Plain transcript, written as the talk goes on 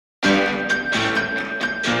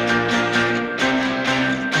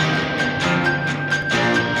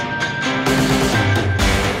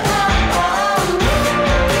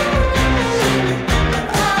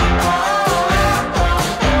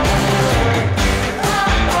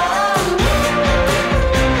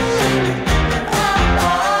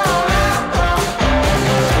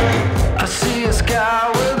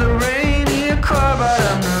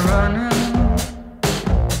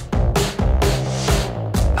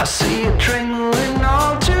I see it train moving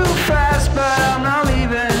all too fast, but I'm not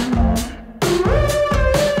leaving.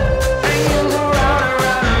 And you go round and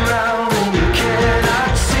round and round, and you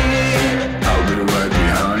cannot see. I'll be right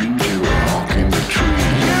behind you, walking the tree.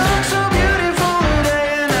 You look so beautiful today,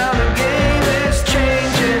 and now the game is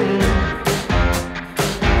changing.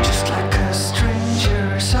 Just like a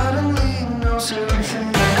stranger suddenly knows everything.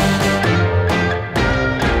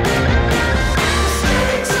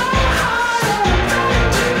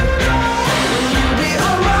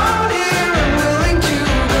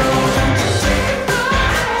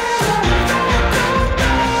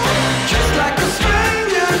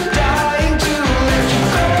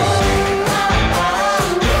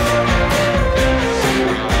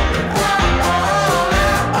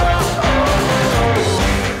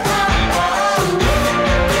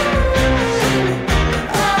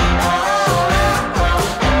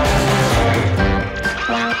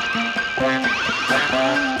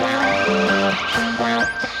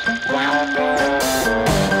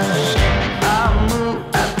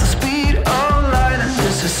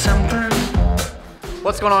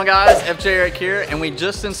 What's going on, guys? FJ Eric here, and we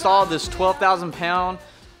just installed this 12,000 pound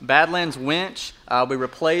Badlands winch. We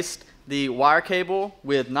replaced the wire cable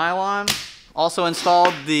with nylon. Also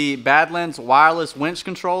installed the Badlands wireless winch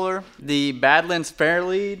controller, the Badlands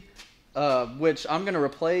Fairlead, which I'm gonna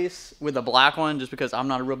replace with a black one just because I'm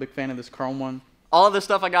not a real big fan of this chrome one. All of this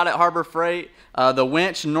stuff I got at Harbor Freight. The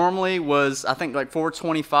winch normally was, I think, like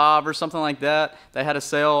 $425 or something like that. They had a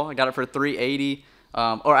sale. I got it for $380.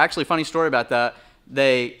 Or actually, funny story about that.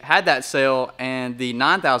 They had that sale, and the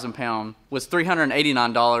 9,000 pound was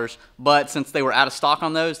 $389. But since they were out of stock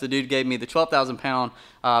on those, the dude gave me the 12,000 pound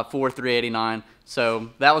for $389.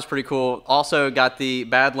 So that was pretty cool. Also got the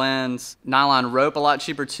Badlands nylon rope a lot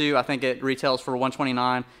cheaper too. I think it retails for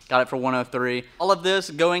 $129. Got it for $103. All of this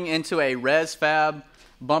going into a Res Fab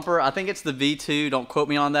bumper. I think it's the V2. Don't quote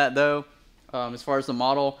me on that though, as far as the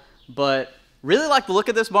model. But really like the look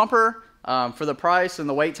of this bumper. For the price and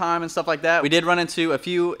the wait time and stuff like that. We did run into a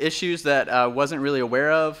few issues that I wasn't really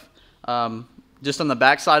aware of, just on the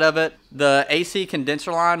back side of it. The AC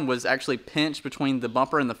condenser line was actually pinched between the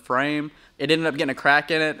bumper and the frame. It ended up getting a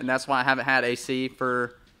crack in it, and that's why I haven't had AC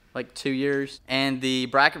for like 2 years. And the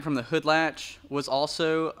bracket from the hood latch was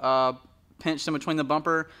also pinched in between the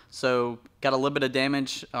bumper, so got a little bit of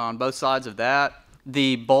damage on both sides of that.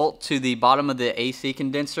 The bolt to the bottom of the AC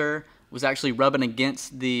condenser was actually rubbing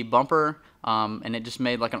against the bumper, and it just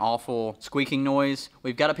made like an awful squeaking noise.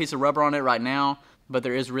 We've got a piece of rubber on it right now, but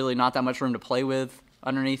there is really not that much room to play with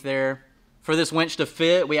underneath there. For this winch to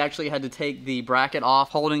fit, we actually had to take the bracket off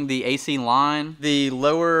holding the AC line. The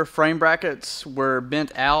lower frame brackets were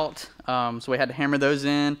bent out, so we had to hammer those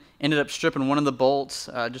in. Ended up stripping one of the bolts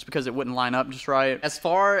just because it wouldn't line up just right. As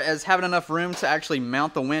far as having enough room to actually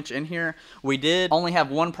mount the winch in here, we did only have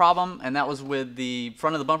one problem, and that was with the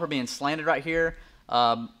front of the bumper being slanted right here.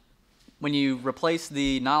 When you replace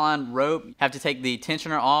the nylon rope, you have to take the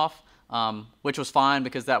tensioner off, which was fine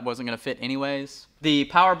because that wasn't going to fit anyways. The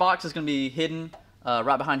power box is going to be hidden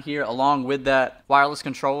right behind here along with that wireless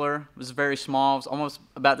controller. It was very small. It was almost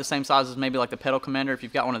about the same size as maybe like the pedal commander if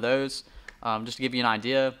you've got one of those. Just to give you an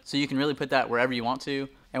idea. So you can really put that wherever you want to.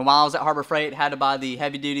 And while I was at Harbor Freight, had to buy the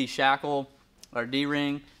heavy duty shackle or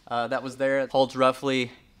D-ring that was there. It holds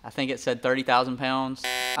roughly, I think it said 30,000 pounds.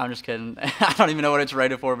 I'm just kidding. I don't even know what it's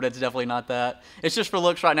rated for, but it's definitely not that. It's just for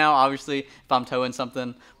looks right now. Obviously, if I'm towing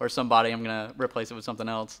something or somebody, I'm gonna replace it with something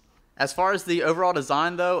else. As far as the overall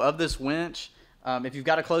design though of this winch, if you've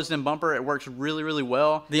got a closed-in bumper, it works really, really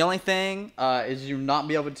well. The only thing is you'll not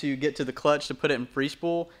be able to get to the clutch to put it in free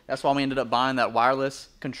spool. That's why we ended up buying that wireless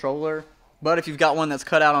controller. But if you've got one that's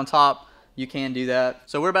cut out on top, you can do that.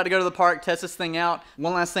 So we're about to go to the park, test this thing out.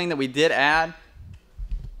 One last thing that we did add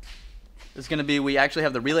is going to be, we actually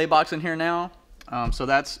have the relay box in here now. So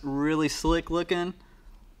that's really slick looking.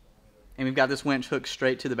 And we've got this winch hooked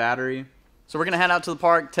straight to the battery. So we're going to head out to the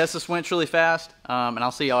park, test this winch really fast, and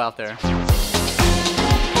I'll see y'all out there.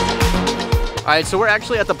 Alright, so we're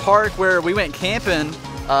actually at the park where we went camping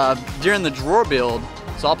during the drawer build.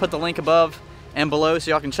 So I'll put the link above and below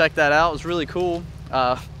so y'all can check that out. It was really cool.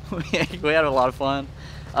 We had a lot of fun.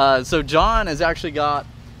 So John has actually got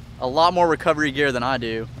a lot more recovery gear than I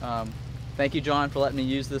do. Thank you, John, for letting me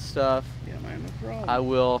use this stuff. Yeah, man, no problem.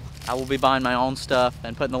 I will be buying my own stuff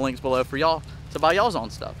and putting the links below for y'all to buy y'all's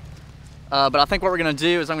own stuff. But I think what we're gonna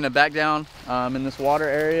do is I'm gonna back down in this water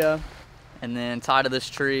area and then tie to this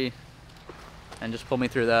tree and just pull me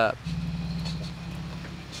through that.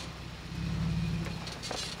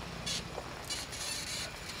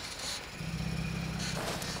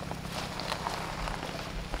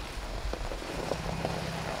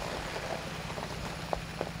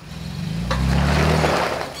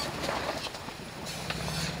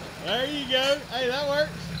 go. Hey, that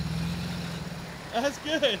works. That's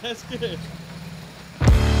good. That's good.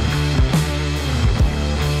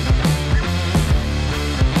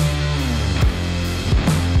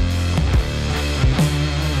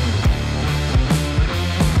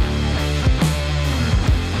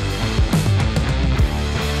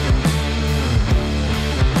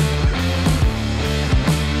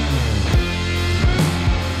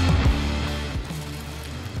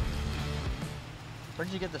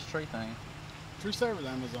 Where'd you get this tree thing? Tree saver at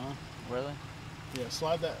Amazon. Really? Yeah,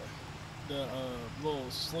 slide that, the little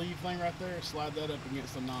sleeve thing right there, slide that up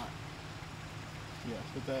against the knot. Yeah,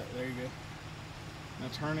 put that, there you go. Now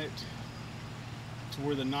turn it to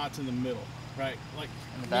where the knot's in the middle, right? Like,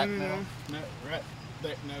 In the back no, middle? No, right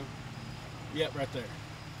there, no. Yep, right there.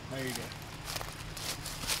 There you go.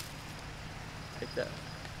 Take that.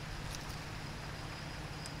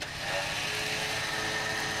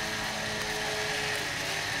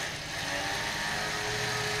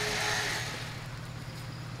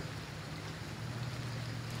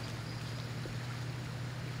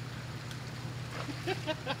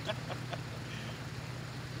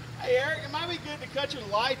 Hey Eric, it might be good to cut your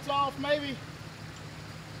lights off maybe.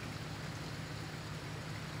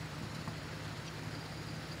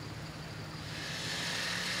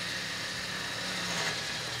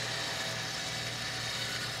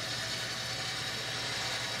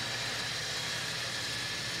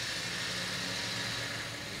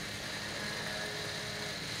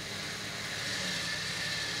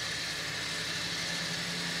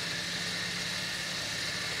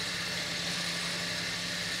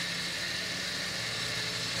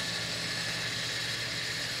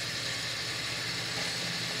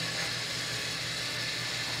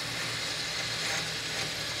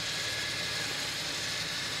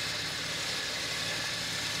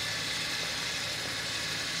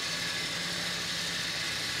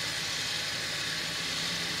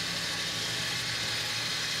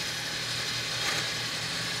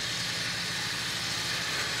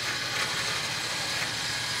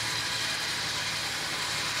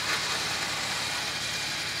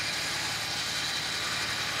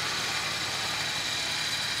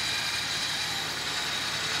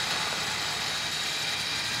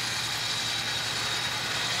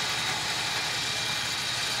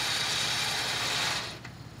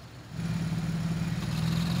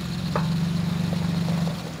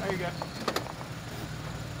 There you go.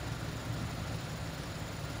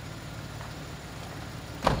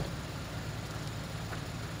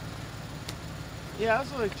 Yeah,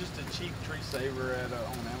 that's like just a cheap tree saver at on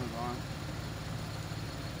Amazon.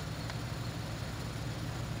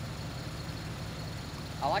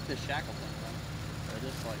 I like this shackle thing though.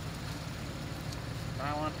 They're just like,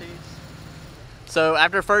 I want a piece. So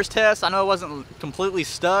after first test, I know it wasn't completely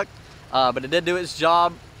stuck, but it did do its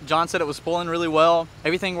job. John said it was spooling really well.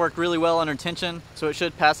 Everything worked really well under tension, so it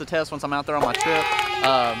should pass the test once I'm out there on my trip.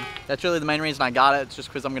 That's really the main reason I got it. It's just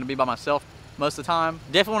because I'm going to be by myself most of the time.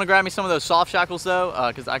 Definitely want to grab me some of those soft shackles though,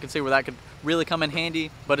 because I can see where that could really come in handy.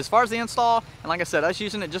 But as far as the install, and like I said, us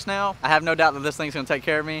using it just now, I have no doubt that this thing's going to take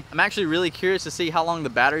care of me. I'm actually really curious to see how long the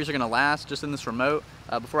batteries are going to last just in this remote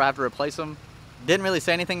before I have to replace them. Didn't really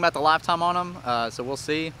say anything about the lifetime on them, so we'll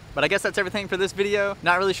see. But I guess that's everything for this video.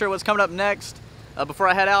 Not really sure what's coming up next. Before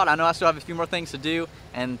I head out, I know I still have a few more things to do,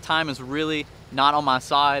 and time is really not on my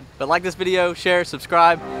side. But like this video, share,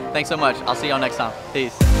 subscribe. Thanks so much. I'll see y'all next time.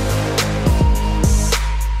 Peace.